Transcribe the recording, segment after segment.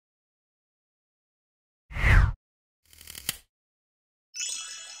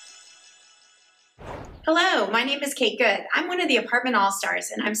Hello, my name is Kate Good. I'm one of the Apartment All-Stars,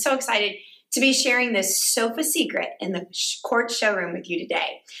 and I'm so excited to be sharing this sofa secret in the CORT showroom with you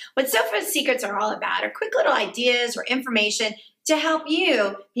today. What sofa secrets are all about are quick little ideas or information to help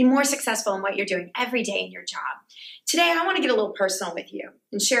you be more successful in what you're doing every day in your job. Today, I want to get a little personal with you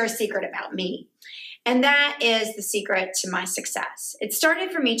and share a secret about me. And that is the secret to my success. It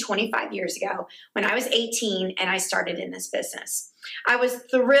started for me 25 years ago when I was 18 and I started in this business. I was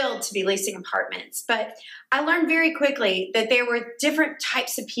thrilled to be leasing apartments, but I learned very quickly that there were different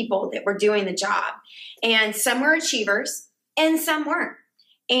types of people that were doing the job. And some were achievers and some weren't.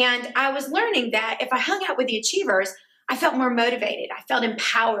 And I was learning that if I hung out with the achievers, I felt more motivated, I felt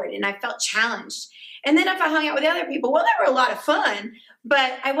empowered, and I felt challenged. And then if I hung out with other people, well, they were a lot of fun,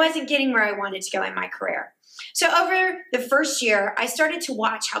 but I wasn't getting where I wanted to go in my career. So over the first year, I started to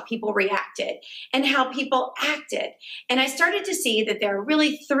watch how people reacted and how people acted. And I started to see that there are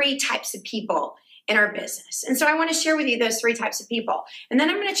really three types of people in our business. And so I want to share with you those three types of people. And then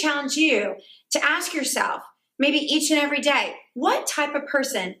I'm going to challenge you to ask yourself, maybe each and every day, what type of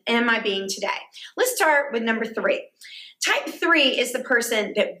person am I being today? Let's start with number 3. Type 3 is the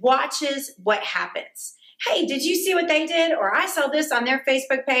person that watches what happens. Hey, did you see what they did? Or I saw this on their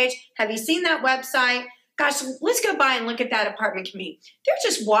Facebook page. Have you seen that website? Gosh, let's go by and look at that apartment community. They're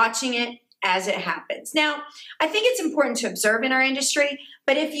just watching it as it happens. Now, I think it's important to observe in our industry,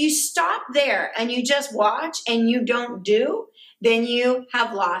 but if you stop there and you just watch and you don't do, then you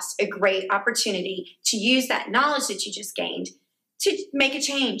have lost a great opportunity to use that knowledge that you just gained to make a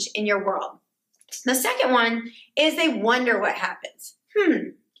change in your world. The second one is they wonder what happens.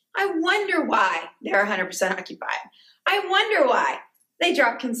 I wonder why they're 100% occupied. I wonder why they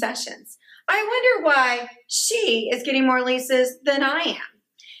drop concessions. I wonder why she is getting more leases than I am.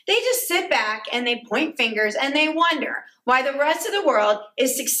 They just sit back and they point fingers and they wonder why the rest of the world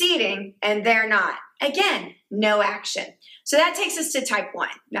is succeeding and they're not. Again, no action. So that takes us to type 1.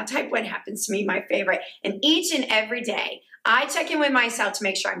 Now, type 1 happens to be my favorite. And each and every day, I check in with myself to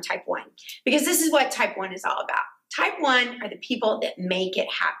make sure I'm type 1, because this is what type 1 is all about. Type 1 are the people that make it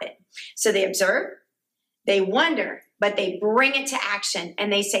happen. So they observe, they wonder, but they bring it to action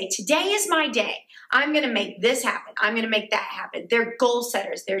and they say, today is my day. I'm going to make this happen. I'm going to make that happen. They're goal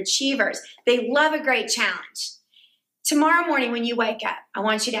setters. They're achievers. They love a great challenge. Tomorrow morning when you wake up, I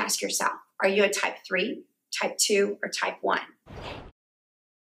want you to ask yourself, are you a type 3, type 2, or type 1?